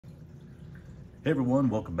Hey everyone,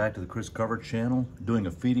 welcome back to the Chris Carver channel. Doing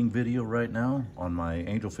a feeding video right now on my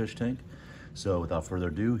angelfish tank. So without further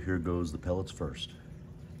ado, here goes the pellets first.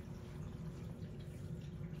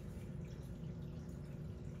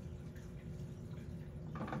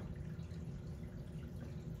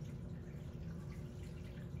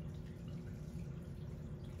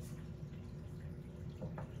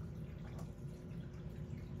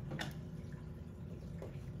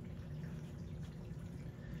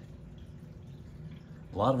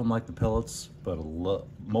 A lot of them like the pellets, but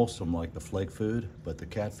most of them like the flake food. But the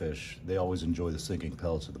catfish, they always enjoy the sinking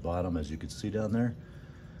pellets at the bottom, as you can see down there.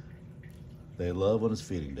 They love when it's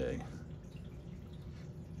feeding day.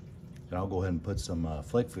 And I'll go ahead and put some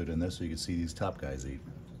flake food in there so you can see these top guys eat.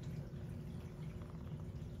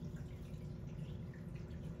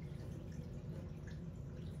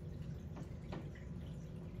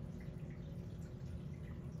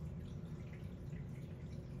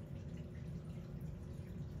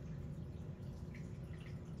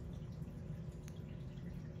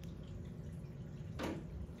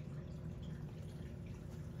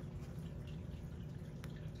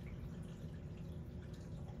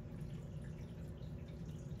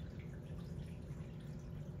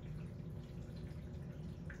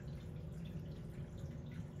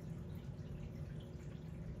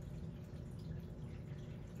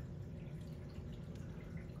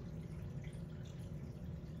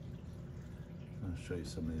 I'll show you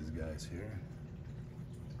some of these guys here.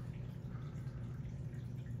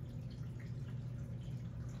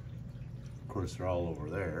 Of course, they're all over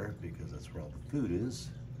there because that's where all the food is.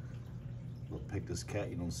 Little Pictus cat,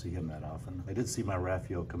 you don't see him that often. I did see my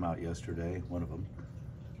Raphael come out yesterday, one of them.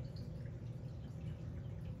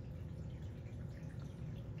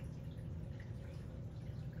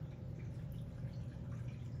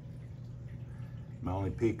 My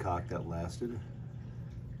only peacock that lasted.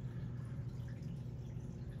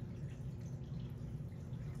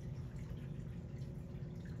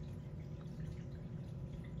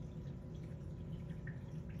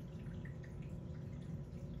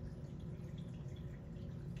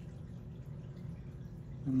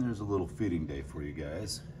 And there's a little feeding day for you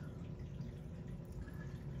guys.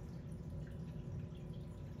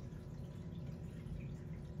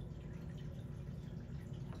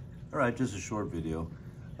 All right, just a short video.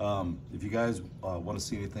 If you guys want to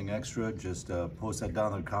see anything extra, just post that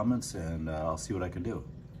down in the comments and I'll see what I can do.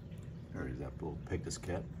 There's that little Pictus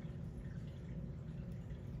cat.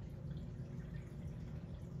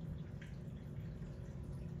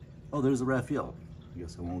 Oh, there's the Raphael. I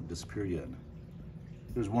guess I won't disappear yet.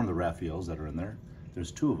 There's one of the Raphaels that are in there.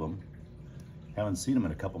 There's two of them. Haven't seen them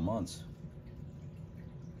in a couple months.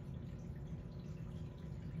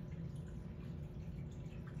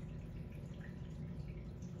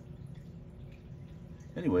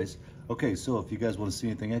 Anyways, okay, so if you guys want to see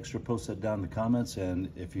anything extra, post that down in the comments.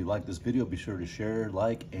 And if you like this video, be sure to share,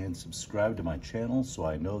 like, and subscribe to my channel so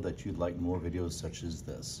I know that you'd like more videos such as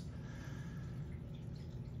this.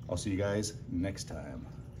 I'll see you guys next time.